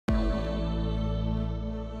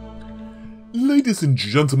Ladies and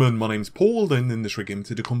gentlemen, my name's Paul, and in this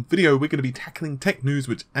Limited video we're going to be tackling tech news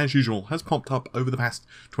which, as usual, has popped up over the past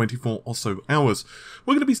 24 or so hours.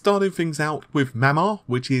 We're going to be starting things out with MAMR,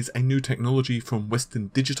 which is a new technology from Western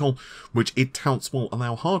Digital, which it touts will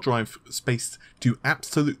allow hard drive space to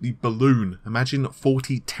absolutely balloon. Imagine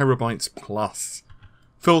 40 terabytes plus.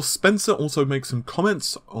 Phil Spencer also makes some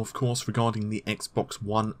comments, of course, regarding the Xbox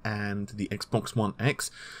One and the Xbox One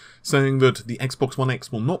X, saying that the Xbox One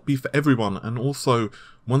X will not be for everyone, and also,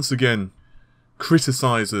 once again,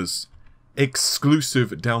 criticizes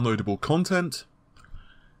exclusive downloadable content,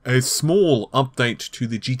 a small update to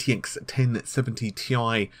the GTX 1070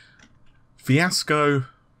 Ti fiasco,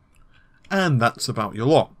 and that's about your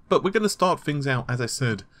lot. But we're going to start things out, as I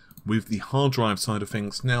said, with the hard drive side of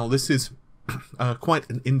things. Now, this is quite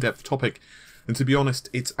an in-depth topic, and to be honest,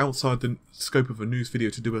 it's outside the scope of a news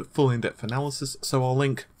video to do a full in-depth analysis, so I'll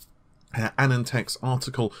link Anantech's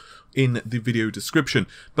article in the video description.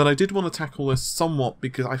 But I did want to tackle this somewhat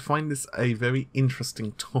because I find this a very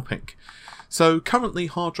interesting topic. So currently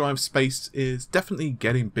hard drive space is definitely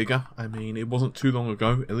getting bigger. I mean, it wasn't too long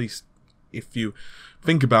ago, at least if you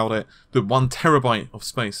think about it, that 1 terabyte of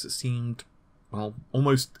space seemed, well,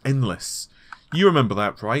 almost endless. You remember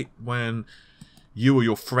that, right? When you or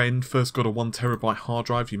your friend first got a 1 terabyte hard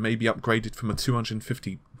drive, you maybe upgraded from a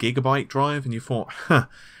 250 gigabyte drive and you thought, huh,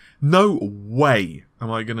 no way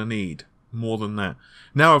am I going to need more than that.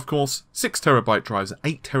 Now, of course, 6 terabyte drives,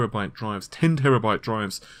 8 terabyte drives, 10 terabyte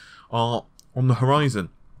drives are on the horizon.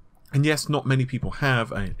 And yes, not many people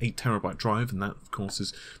have an 8 terabyte drive, and that, of course,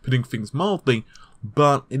 is putting things mildly,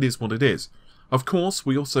 but it is what it is. Of course,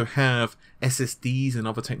 we also have SSDs and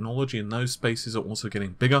other technology, and those spaces are also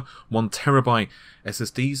getting bigger. 1 terabyte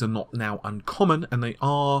SSDs are not now uncommon, and they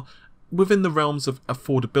are within the realms of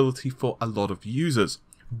affordability for a lot of users.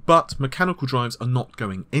 But mechanical drives are not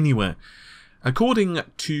going anywhere. According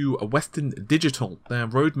to Western Digital, their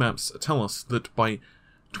roadmaps tell us that by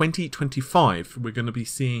 2025 we're going to be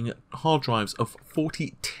seeing hard drives of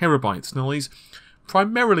 40 terabytes. Now these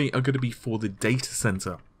primarily are going to be for the data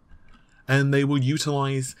center, and they will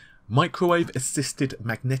utilize microwave assisted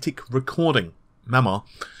magnetic recording, MAMR,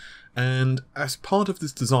 and as part of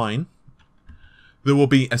this design there will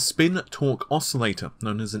be a spin-torque oscillator,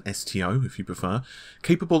 known as an STO if you prefer,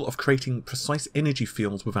 capable of creating precise energy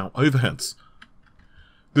fields without overheads.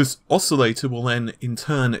 This oscillator will then, in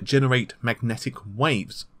turn, generate magnetic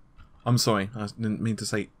waves. I'm sorry, I didn't mean to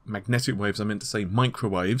say magnetic waves, I meant to say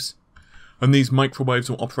microwaves. And these microwaves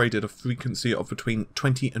will operate at a frequency of between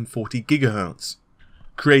 20 and 40 gigahertz,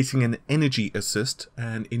 creating an energy assist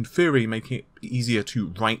and, in theory, making it easier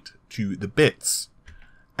to write to the bits.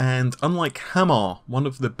 And unlike HAMR, one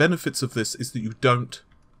of the benefits of this is that you don't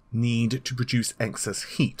need to produce excess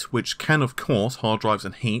heat, which can, of course, hard drives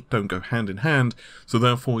and heat don't go hand in hand, so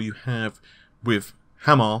therefore you have, with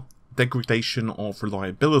HAMR, degradation of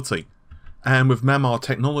reliability. And with MAMR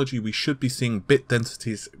technology, we should be seeing bit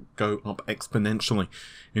densities go up exponentially.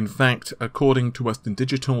 In fact, according to Western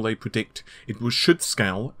Digital, they predict it should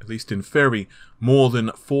scale, at least in theory, more than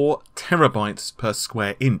 4 terabytes per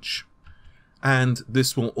square inch. And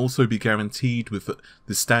this will also be guaranteed with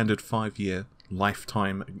the standard 5-year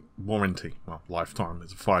lifetime warranty. Well, lifetime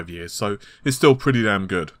is 5 years, so it's still pretty damn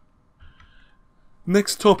good.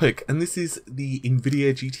 Next topic, and this is the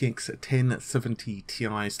Nvidia GTX 1070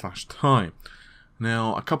 Ti/Ti.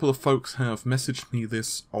 Now, a couple of folks have messaged me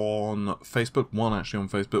this on Facebook, one actually on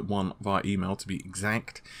Facebook, one via email to be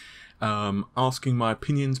exact, asking my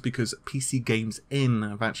opinions because PC Games In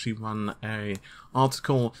have actually run a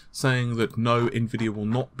article saying that no, Nvidia will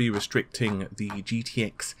not be restricting the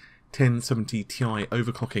GTX 1070 Ti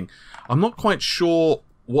overclocking. I'm not quite sure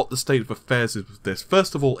what the state of affairs is with this.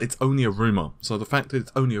 First of all, it's only a rumour, so the fact that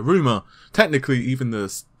it's only a rumour, technically even the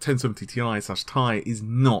 1070 Ti/Ti is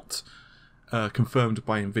not confirmed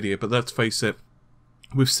by Nvidia, but let's face it,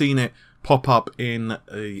 we've seen it pop up in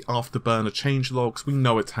the afterburner change logs. We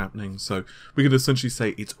know it's happening, so we can essentially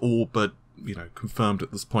say it's all but, you know, confirmed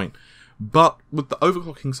at this point. But with the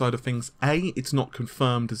overclocking side of things, A, it's not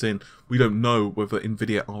confirmed, as in we don't know whether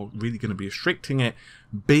Nvidia are really going to be restricting it.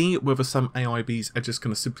 B, whether some AIBs are just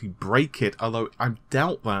going to simply break it, although I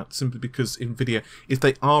doubt that, simply because Nvidia, if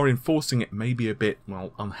they are enforcing it, may be a bit,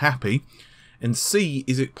 well, unhappy. And C,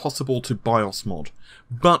 is it possible to BIOS mod?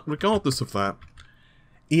 But regardless of that,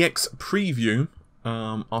 EX Preview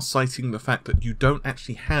are citing the fact that you don't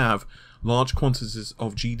actually have large quantities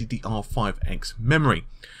of GDDR5X memory.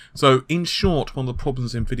 So in short, one of the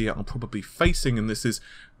problems Nvidia are probably facing, and this is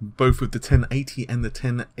both with the 1080 and the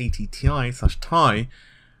 1080 Ti/Ti,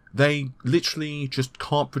 They literally just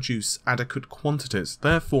can't produce adequate quantities.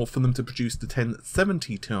 Therefore, for them to produce the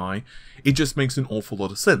 1070 Ti, it just makes an awful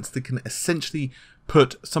lot of sense. They can essentially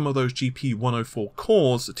put some of those GP 104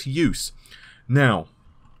 cores to use. Now,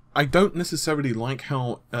 I don't necessarily like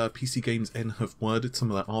how PC Games N have worded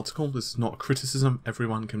some of that article. This is not a criticism.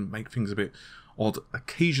 Everyone can make things a bit odd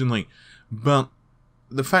occasionally. But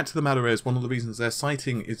the fact of the matter is, one of the reasons they're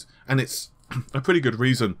citing is, and it's a pretty good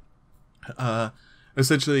reason,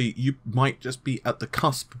 essentially you might just be at the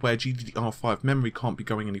cusp where GDDR5 memory can't be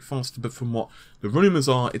going any faster, but from what the rumours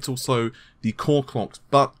are, it's also the core clocks.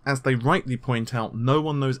 But as they rightly point out, no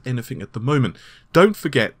one knows anything at the moment. Don't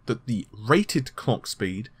forget that the rated clock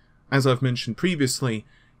speed, as I've mentioned previously,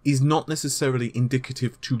 is not necessarily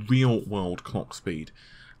indicative to real-world clock speed.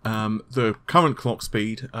 The current clock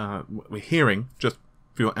speed we're hearing, just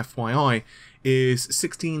for your FYI, is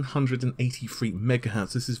 1683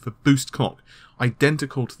 MHz. This is for boost clock,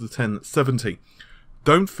 identical to the 1070.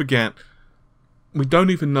 Don't forget, we don't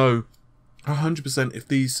even know 100% if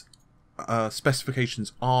these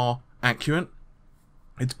specifications are accurate.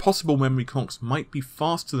 It's possible memory clocks might be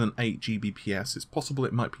faster than 8 Gbps. It's possible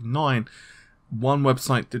it might be 9. One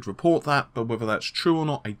website did report that, but whether that's true or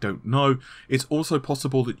not, I don't know. It's also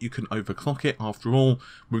possible that you can overclock it. After all,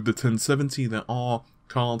 with the 1070, there are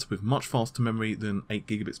cards with much faster memory than 8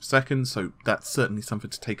 gigabits per second, so that's certainly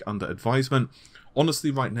something to take under advisement.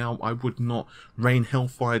 Honestly, right now, I would not rain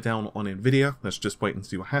hellfire down on Nvidia. Let's just wait and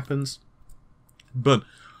see what happens. But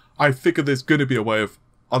I figure there's going to be a way of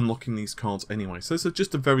unlocking these cards anyway. So this is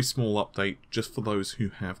just a very small update, just for those who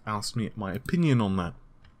have asked me my opinion on that.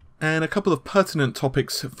 And a couple of pertinent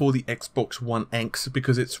topics for the Xbox One X,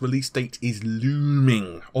 because its release date is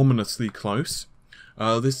looming ominously close.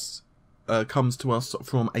 This comes to us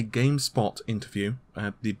from a GameSpot interview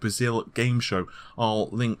at the Brazil Game Show. I'll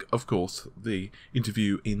link, of course, the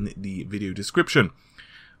interview in the video description.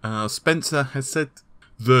 Spencer has said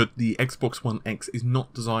that the Xbox One X is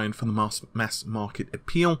not designed for the mass market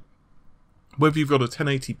appeal. Whether you've got a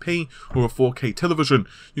 1080p or a 4K television,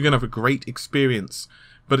 you're going to have a great experience.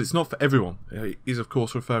 But it's not for everyone. He's of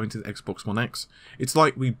course referring to the Xbox One X. It's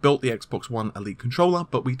like we built the Xbox One Elite controller,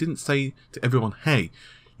 but we didn't say to everyone, hey,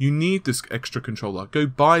 you need this extra controller, go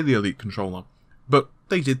buy the Elite controller. But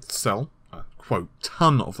they did sell a, quote,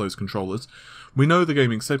 ton of those controllers. We know the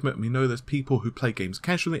gaming segment, we know there's people who play games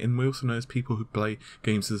casually, and we also know there's people who play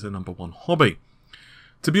games as their #1 hobby.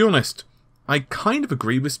 To be honest, I kind of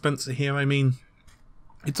agree with Spencer here. I mean,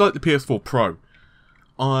 it's like the PS4 Pro.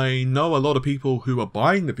 I know a lot of people who are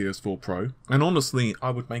buying the PS4 Pro, and honestly,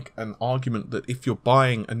 I would make an argument that if you're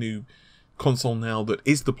buying a new console now that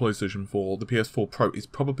is the PlayStation 4, the PS4 Pro is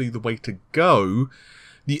probably the way to go.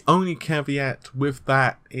 The only caveat with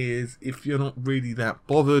that is if you're not really that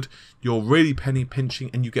bothered, you're really penny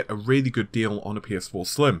pinching and you get a really good deal on a PS4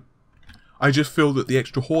 Slim. I just feel that the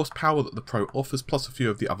extra horsepower that the Pro offers, plus a few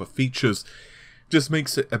of the other features, just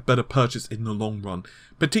makes it a better purchase in the long run.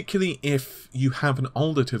 Particularly if you have an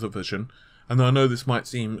older television, and I know this might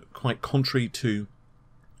seem quite contrary to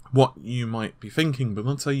what you might be thinking, but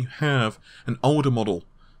let's say you have an older model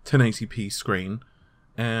 1080p screen,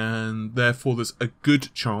 and therefore there's a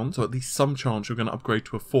good chance, or at least some chance, you're going to upgrade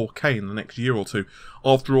to a 4K in the next year or two.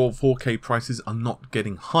 After all, 4K prices are not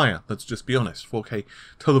getting higher, let's just be honest. 4K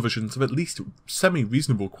televisions of at least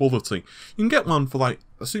semi-reasonable quality. You can get one for, like,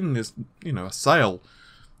 assuming there's, you know, a sale,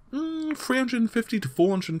 350 to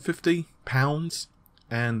 450 pounds,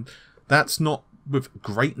 and that's not with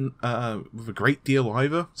a great deal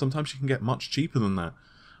either. Sometimes you can get much cheaper than that.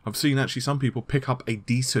 I've seen actually some people pick up a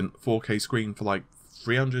decent 4K screen for like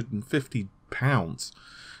 £350.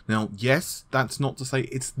 Now, yes, that's not to say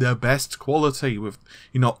it's the best quality with,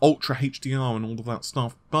 you know, Ultra HDR and all of that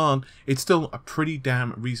stuff, but it's still a pretty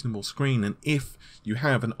damn reasonable screen. And if you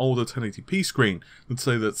have an older 1080p screen, let's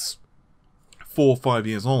say that's 4 or 5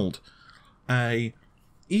 years old,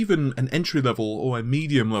 even an entry-level or a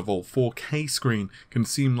medium-level 4K screen can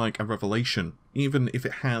seem like a revelation. Even if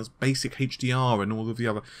it has basic HDR and all of the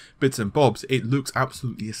other bits and bobs, it looks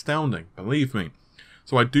absolutely astounding, believe me.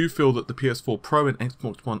 So I do feel that the PS4 Pro and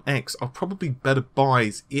Xbox One X are probably better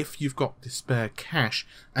buys if you've got the spare cash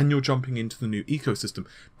and you're jumping into the new ecosystem.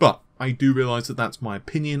 But I do realise that that's my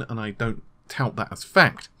opinion and I don't tout that as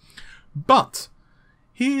fact. But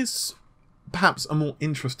here's perhaps a more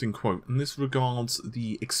interesting quote, and this regards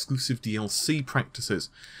the exclusive DLC practices.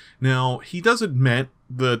 Now, he does admit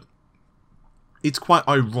that it's quite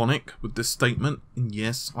ironic with this statement, and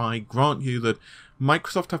yes, I grant you that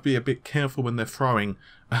Microsoft have to be a bit careful when they're throwing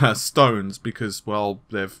stones, because, well,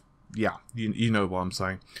 they've, yeah, you know what I'm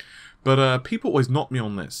saying. But people always knock me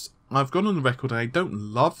on this. I've gone on the record and I don't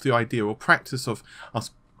love the idea or practice of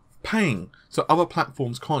us paying so other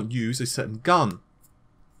platforms can't use a certain gun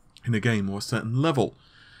in a game or a certain level.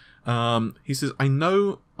 He says, I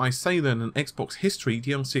know I say that in Xbox history,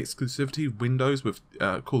 DLC exclusivity, Windows with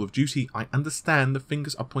Call of Duty, I understand the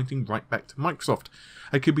fingers are pointing right back to Microsoft.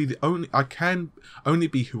 I can only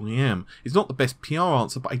be who I am. It's not the best PR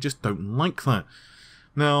answer, but I just don't like that.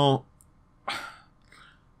 Now,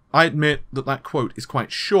 I admit that that quote is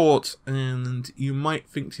quite short, and you might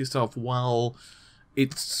think to yourself, well,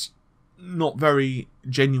 it's not very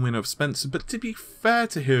genuine of Spencer, but to be fair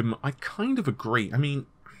to him, I kind of agree. I mean,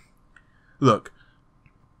 look,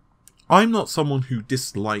 I'm not someone who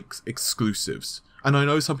dislikes exclusives, and I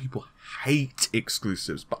know some people hate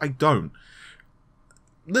exclusives, but I don't.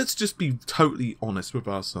 Let's just be totally honest with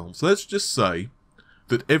ourselves. Let's just say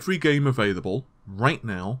that every game available right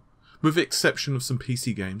now, with the exception of some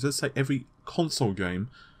PC games, let's say every console game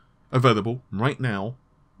available right now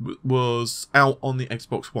was out on the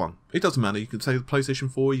Xbox One. It doesn't matter, you can say the PlayStation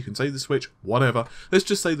 4, you can say the Switch, whatever. Let's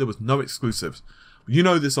just say there was no exclusives. You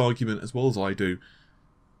know this argument as well as I do.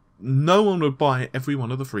 No one would buy every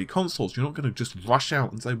one of the free consoles. You're not going to just rush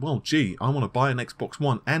out and say, well, gee, I want to buy an Xbox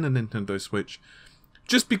One and a Nintendo Switch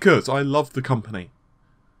just because I love the company.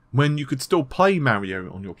 When you could still play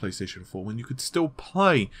Mario on your PlayStation 4, when you could still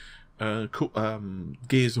play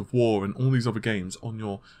Gears of War and all these other games on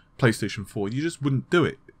your PlayStation 4, you just wouldn't do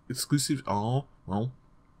it. Exclusives are, well,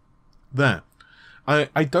 there.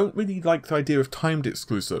 I don't really like the idea of timed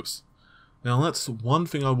exclusives. Now, that's one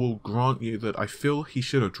thing I will grant you that I feel he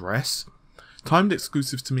should address. Timed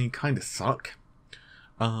exclusives to me kind of suck.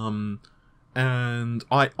 And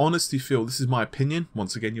I honestly feel, this is my opinion,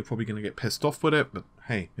 once again you're probably going to get pissed off with it, but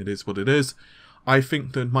hey, it is what it is. I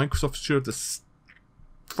think that Microsoft should have just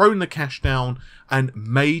thrown the cash down and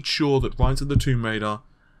made sure that Rise of the Tomb Raider,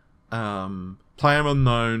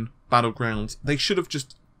 PlayerUnknown, Battlegrounds, they should have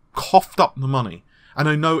just coughed up the money. And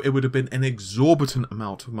I know it would have been an exorbitant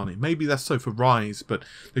amount of money. Maybe that's so for Rise, but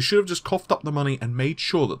they should have just coughed up the money and made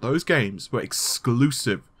sure that those games were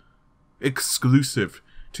exclusive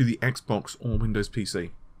to the Xbox or Windows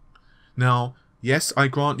PC. Now, yes, I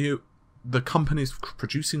grant you, the companies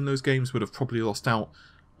producing those games would have probably lost out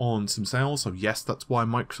on some sales. So yes, that's why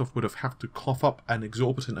Microsoft would have had to cough up an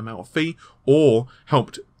exorbitant amount of fee or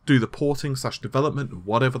helped do the porting / development,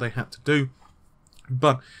 whatever they had to do.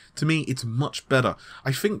 But to me, it's much better.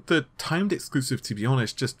 I think the timed exclusive, to be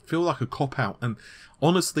honest, just feel like a cop-out. And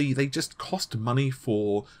honestly, they just cost money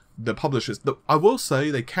for the publishers. I will say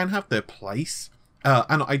they can have their place.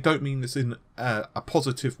 And I don't mean this in a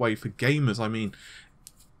positive way for gamers. I mean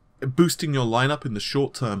boosting your lineup in the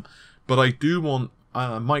short term. But I do want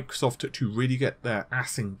Microsoft to really get their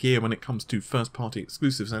ass in gear when it comes to first-party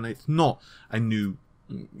exclusives. And it's not a new,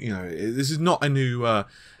 this is not a new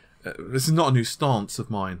stance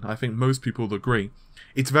of mine. I think most people will agree.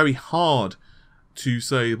 It's very hard to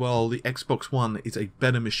say, well, the Xbox One is a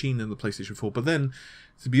better machine than the PlayStation 4. But then,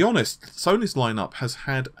 to be honest, Sony's lineup has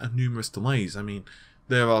had numerous delays. I mean,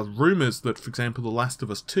 there are rumours that, for example, The Last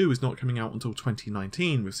of Us 2 is not coming out until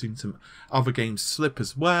 2019. We've seen some other games slip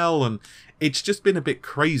as well, and it's just been a bit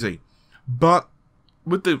crazy. But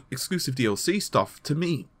with the exclusive DLC stuff, to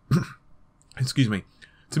me,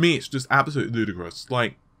 to me, it's just absolutely ludicrous.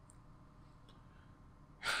 Like,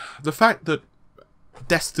 the fact that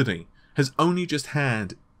Destiny has only just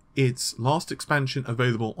had its last expansion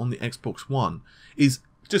available on the Xbox One is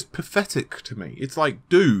just pathetic to me. It's like,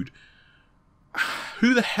 dude,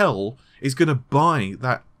 who the hell is going to buy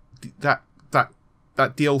that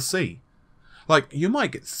DLC? Like, you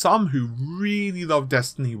might get some who really love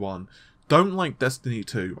Destiny 1, don't like Destiny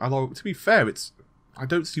 2. Although, to be fair, I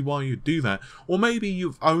don't see why you'd do that. Or maybe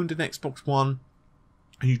you've owned an Xbox One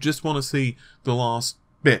and you just want to see the last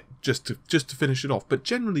bit just to finish it off. But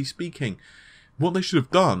generally speaking, what they should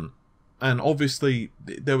have done, and obviously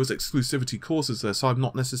there was exclusivity clauses there, so I'm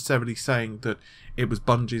not necessarily saying that it was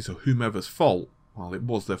Bungie's or whomever's fault. Well, it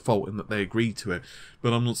was their fault in that they agreed to it,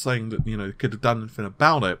 but I'm not saying that, they could have done anything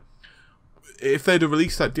about it. If they'd have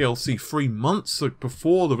released that DLC 3 months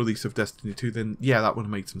before the release of Destiny 2, then yeah, that would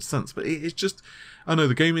have made some sense. But it's just, I know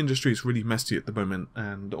the game industry is really messy at the moment,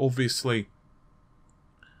 and obviously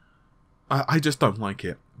I just don't like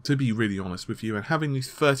it, to be really honest with you. And having these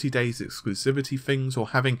 30 days exclusivity things, or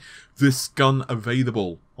having this gun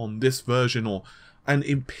available on this version, and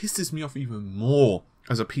it pisses me off even more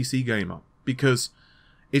as a PC gamer, because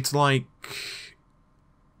it's like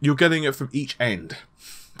you're getting it from each end,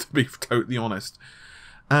 to be totally honest.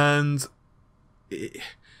 And it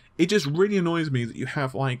just really annoys me that you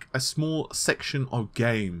have like a small section of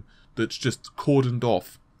game that's just cordoned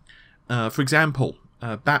off. For example,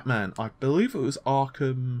 Batman, I believe it was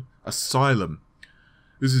Arkham Asylum.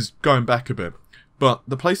 This is going back a bit. But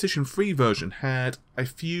the PlayStation 3 version had a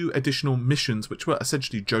few additional missions which were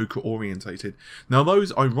essentially Joker orientated. Now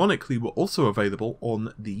those, ironically, were also available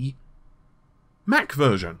on the Mac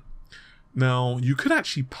version. Now, you could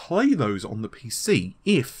actually play those on the PC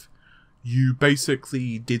if you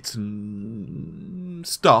basically did some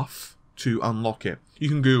stuff to unlock it. You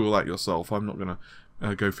can Google that yourself. I'm not going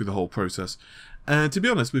to go through the whole process. To be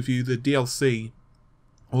honest with you, the DLC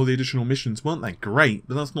or the additional missions weren't that great,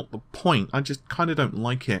 but that's not the point. I just kind of don't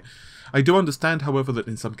like it. I do understand, however, that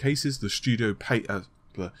in some cases the studio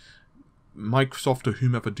Microsoft or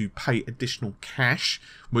whomever do pay additional cash,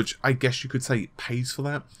 which I guess you could say pays for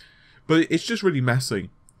that. But it's just really messy.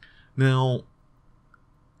 Now,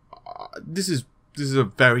 this is a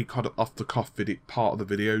very kind of off-the-cuff part of the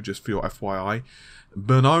video, just for your FYI.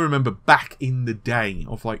 But I remember back in the day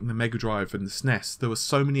of like the Mega Drive and the SNES, there were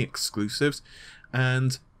so many exclusives,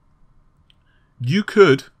 and you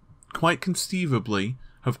could quite conceivably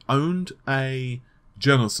have owned a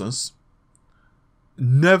Genesis,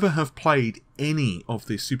 never have played any of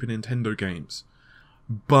the Super Nintendo games,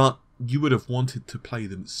 but you would have wanted to play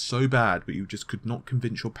them so bad, but you just could not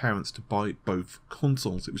convince your parents to buy both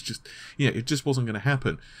consoles. It was just, it just wasn't going to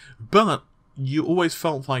happen. But you always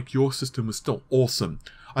felt like your system was still awesome.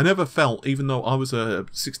 I never felt, even though I was a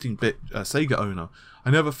 16-bit Sega owner, I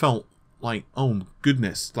never felt like, oh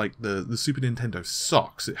goodness, like the Super Nintendo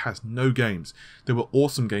sucks. It has no games. There were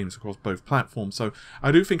awesome games across both platforms. So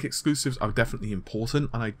I do think exclusives are definitely important,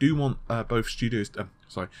 and I do want both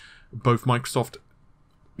Microsoft,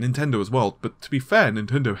 Nintendo as well. But to be fair,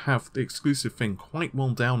 Nintendo have the exclusive thing quite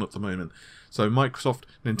well down at the moment. So Microsoft,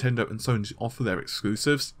 Nintendo, and Sony offer their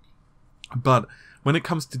exclusives. But when it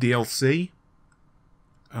comes to DLC,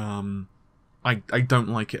 I don't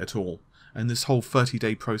like it at all. And this whole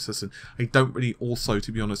 30-day process, and I don't really also,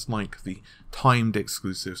 to be honest, like the timed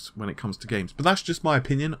exclusives when it comes to games. But that's just my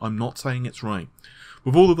opinion. I'm not saying it's right.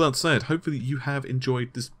 With all of that said, hopefully you have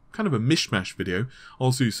enjoyed this kind of a mishmash video.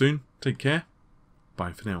 I'll see you soon. Take care.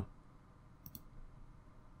 Bye for now.